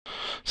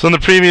So in the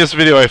previous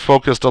video, I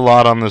focused a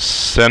lot on this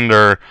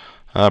sender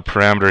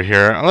parameter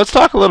here. Let's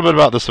talk a little bit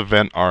about this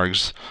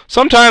EventArgs.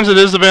 Sometimes it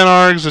is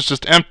EventArgs, it's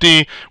just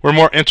empty. We're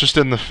more interested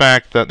in the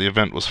fact that the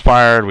event was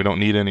fired. We don't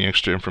need any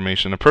extra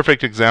information. A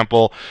perfect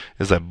example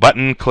is a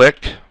button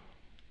click.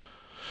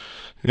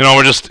 You know,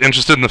 we're just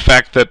interested in the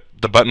fact that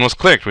the button was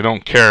clicked. We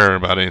don't care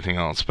about anything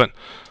else. But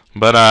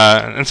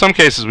in some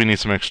cases, we need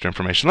some extra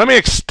information. Let me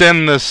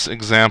extend this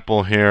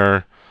example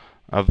here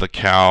of the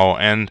cow,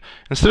 and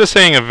instead of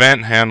saying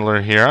event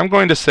handler here, I'm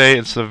going to say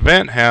it's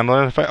event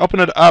handler. If I open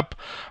it up,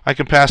 I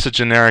can pass a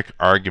generic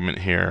argument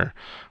here,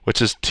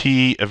 which is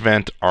C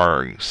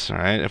EventArgs.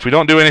 Right? If we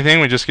don't do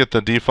anything, we just get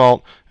the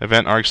default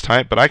EventArgs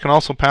type, but I can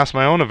also pass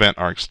my own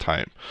EventArgs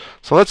type.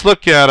 So let's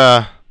look at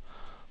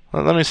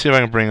let me see if I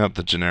can bring up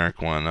the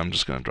generic one. I'm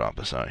just going to drop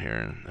this out here,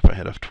 and if I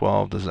hit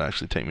F12, does it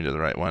actually take me to the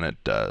right one?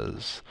 It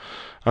does.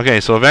 Okay,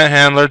 so event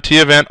handler, C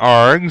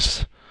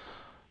EventArgs.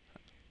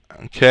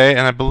 Okay,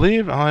 and I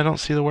believe, oh, I don't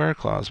see the where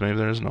clause. Maybe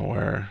there is no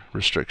where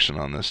restriction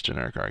on this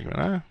generic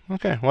argument.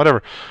 Okay,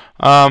 whatever.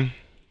 Let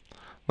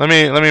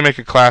me make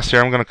a class here.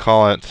 I'm going to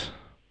call it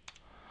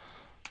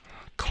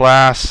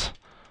class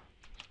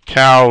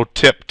cow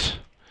tipped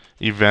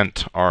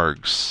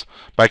EventArgs.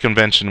 By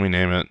convention, we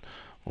name it.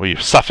 We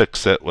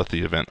suffix it with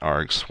the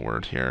EventArgs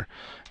word here,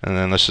 and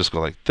then let's just go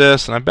like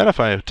this. And I bet if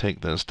I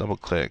take this, double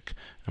click,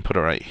 and put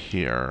it right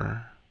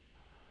here.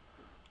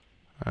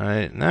 All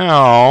right,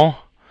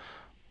 now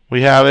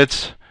we have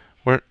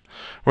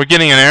we're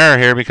getting an error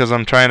here because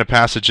I'm trying to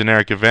pass a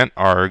generic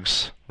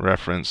EventArgs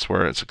reference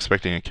where it's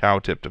expecting a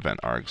cow-tipped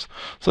EventArgs.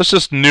 So let's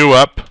just new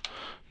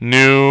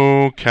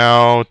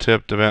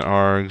cow-tipped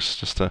EventArgs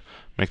just to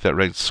make that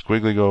red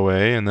squiggly go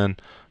away, and then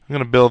I'm going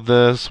to build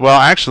this. Well,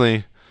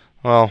 actually,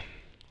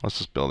 let's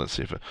just build it,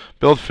 see if it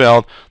build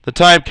failed. The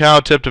type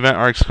cow-tipped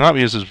EventArgs cannot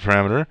be used as a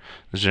parameter,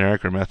 the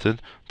generic or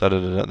method.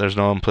 There's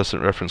no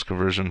implicit reference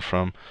conversion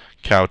from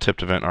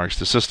cow-tipped EventArgs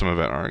to system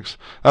EventArgs.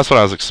 That's what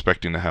I was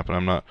expecting to happen.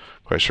 I'm not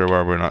quite sure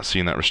why we're not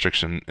seeing that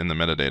restriction in the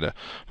metadata.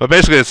 But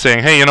basically it's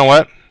saying, hey, you know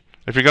what?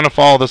 If you're going to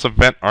follow this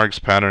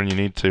EventArgs pattern, you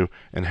need to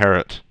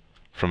inherit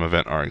from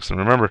EventArgs. And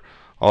remember,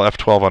 I'll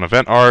F12 on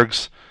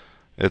EventArgs.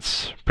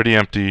 It's pretty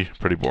empty,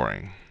 pretty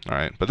boring. All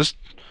right, but this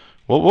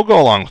we'll go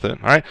along with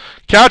it. All right,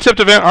 cow-tipped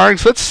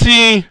EventArgs. Let's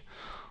see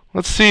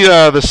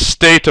the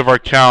state of our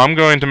cow. I'm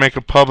going to make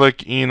a public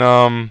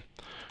enum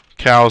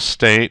cow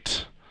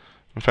state.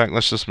 In fact,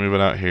 let's just move it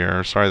out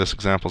here. Sorry, this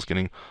example is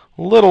getting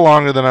a little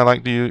longer than I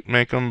like to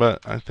make them, but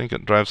I think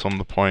it drives home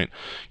the point.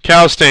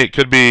 Cow state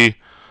could be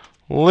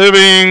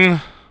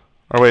living,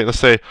 or wait, let's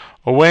say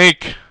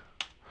awake,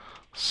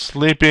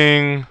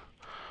 sleeping,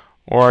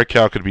 or our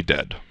cow could be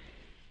dead.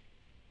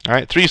 All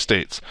right, 3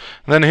 states.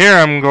 And then here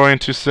I'm going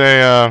to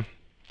say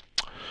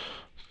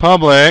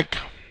public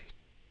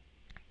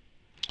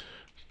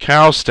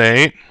cow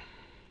state,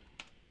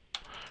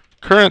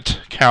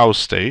 current cow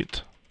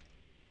state.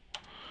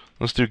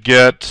 Let's do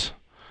get,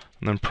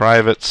 and then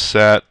private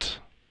set,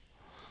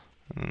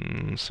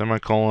 and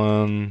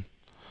semicolon,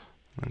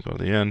 and go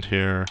to the end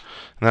here. And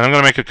then I'm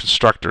going to make a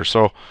constructor.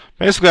 So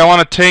basically I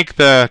want to take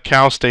the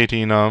cow state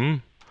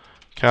enum,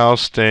 cow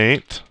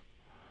state,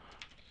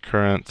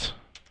 current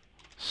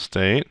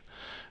state,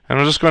 and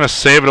I'm just going to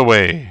save it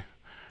away,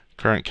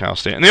 current cow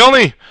state. And the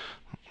only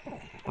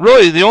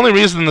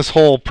reason this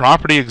whole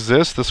property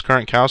exists, this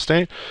current cow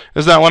state,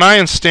 is that when I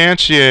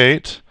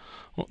instantiate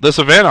this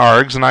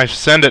EventArgs and I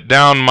send it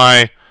down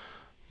my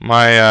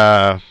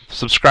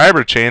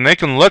subscriber chain, they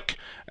can look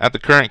at the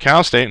current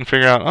cow state and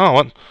figure out,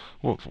 oh,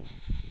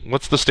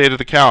 what's the state of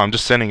the cow? I'm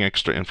just sending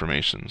extra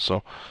information.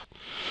 So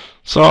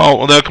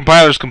the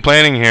compiler's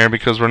complaining here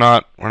because we're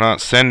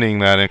not sending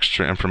that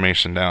extra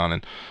information down.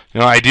 And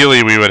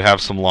ideally we would have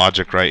some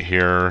logic right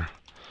here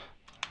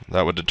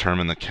that would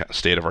determine the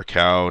state of our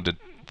cow. Did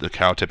the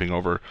cow tipping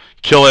over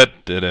kill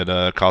it? Did it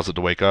cause it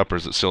to wake up, or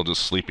is it still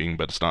just sleeping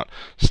but it's not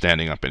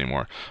standing up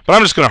anymore? But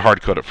I'm just going to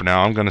hard code it for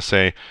now. I'm going to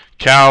say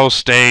cow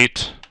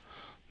state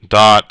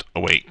dot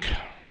awake.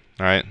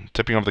 All right,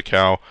 tipping over the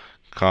cow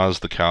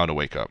caused the cow to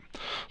wake up.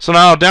 So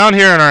now down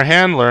here in our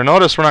handler,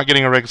 notice we're not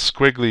getting a red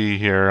squiggly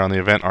here on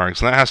the EventArgs,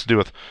 and that has to do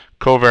with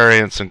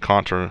covariance and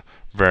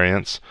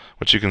contravariance,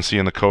 which you can see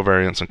in the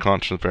covariance and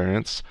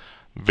contravariance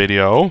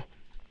video.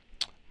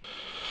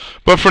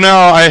 But for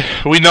now,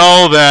 we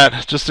know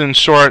that, just in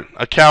short,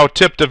 a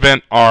cow-tipped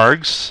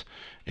EventArgs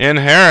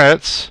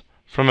inherits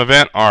from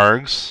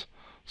EventArgs,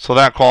 so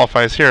that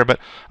qualifies here. But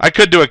I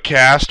could do a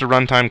cast, a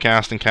runtime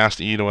cast, and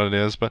cast E to what it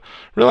is. But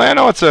really, I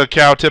know it's a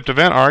cow-tipped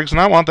EventArgs, and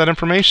I want that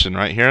information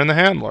right here in the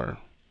handler.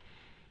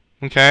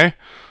 Okay?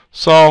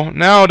 So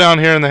now down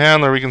here in the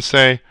handler, we can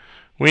say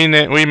we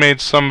made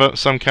some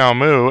cow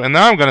moo, and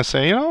now I'm going to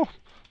say,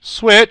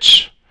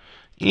 switch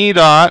E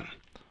dot,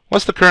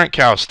 what's the current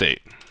cow state?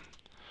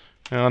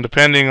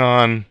 Depending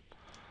on,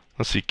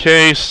 let's see,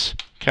 case,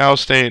 cow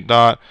state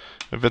dot,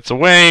 if it's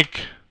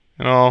awake,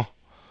 let's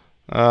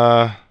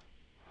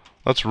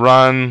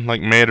run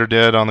like Mater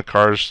did on the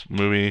Cars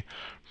movie,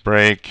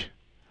 break,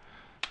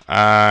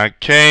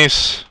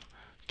 case,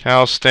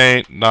 cow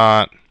state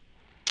dot,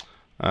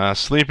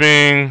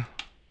 Sleeping.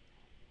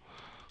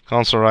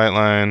 Console right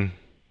line.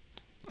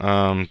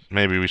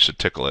 Maybe we should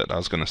tickle it. I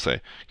was going to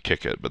say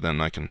kick it, but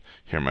then I can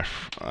hear my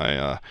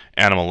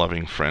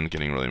animal-loving friend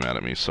getting really mad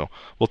at me. So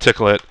we'll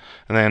tickle it.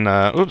 And then,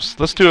 oops,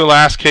 let's do a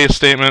last case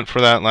statement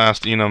for that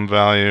last enum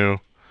value.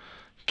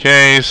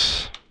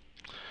 Case.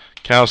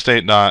 Cow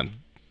state dot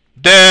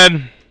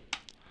dead.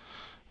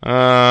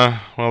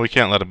 Well, we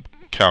can't let a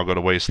cow go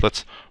to waste.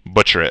 Let's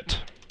butcher it.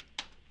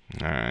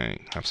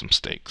 Alright, have some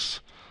steaks.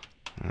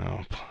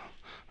 Oh,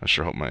 I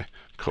sure hope my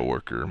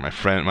coworker, my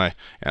friend, my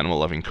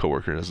animal-loving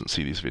coworker doesn't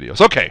see these videos.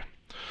 Okay,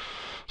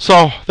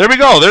 so there we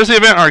go. There's the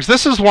EventArgs.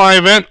 This is why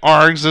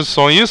EventArgs is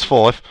so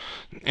useful. If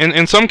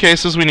in some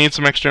cases we need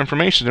some extra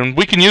information, and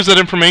we can use that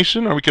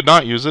information, or we could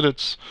not use it.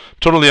 It's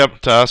totally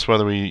up to us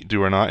whether we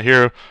do or not.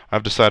 Here,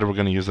 I've decided we're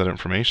going to use that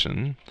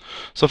information.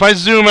 So if I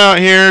zoom out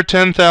here,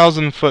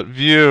 10,000 foot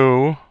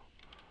view,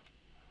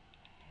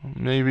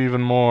 maybe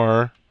even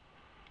more.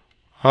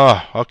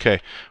 Oh,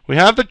 okay. We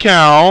have the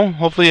cow.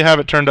 Hopefully you have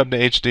it turned up to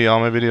HD. All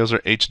my videos are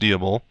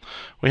HDable.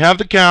 We have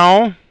the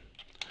cow.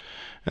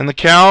 And the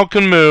cow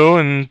can moo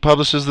and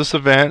publishes this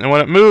event. And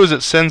when it moos,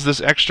 it sends this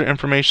extra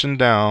information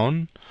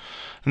down.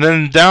 And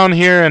then down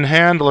here in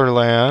handler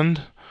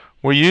land,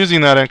 we're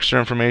using that extra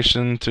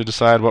information to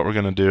decide what we're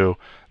going to do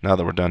now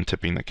that we're done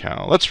tipping the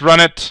cow. Let's run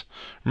it.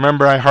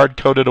 Remember, I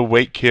hard-coded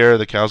awake here.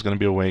 The cow's going to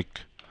be awake.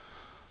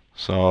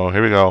 So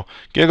here we go.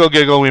 Giggle,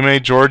 giggle. We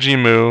made Georgie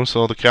moo.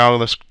 So the cow,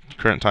 this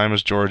current time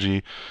is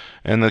Georgie.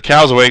 And the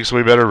cow's awake, so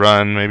we better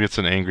run. Maybe it's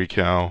an angry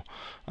cow.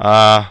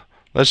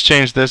 Let's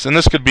change this. And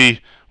this could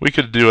be, we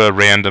could do a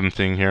random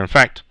thing here. In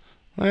fact,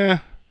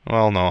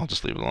 well, no, I'll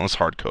just leave it alone. Let's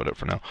hard code it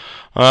for now.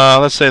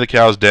 Let's say the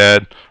cow's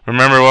dead.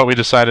 Remember what we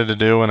decided to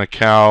do when a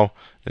cow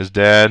is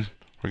dead?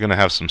 We're going to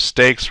have some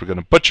steaks. We're going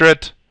to butcher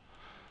it.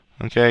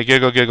 Okay,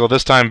 giggle, giggle.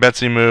 This time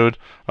Betsy mooed.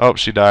 Oh,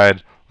 she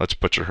died. Let's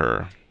butcher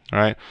her. All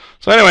right.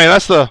 So anyway,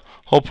 that's the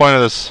whole point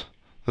of this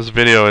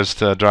video, is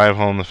to drive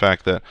home the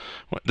fact that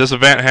this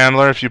event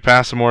handler, if you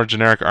pass a more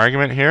generic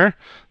argument here,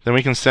 then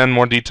we can send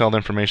more detailed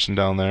information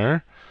down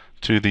there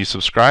to the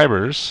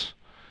subscribers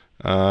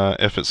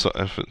if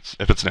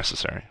it's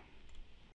necessary.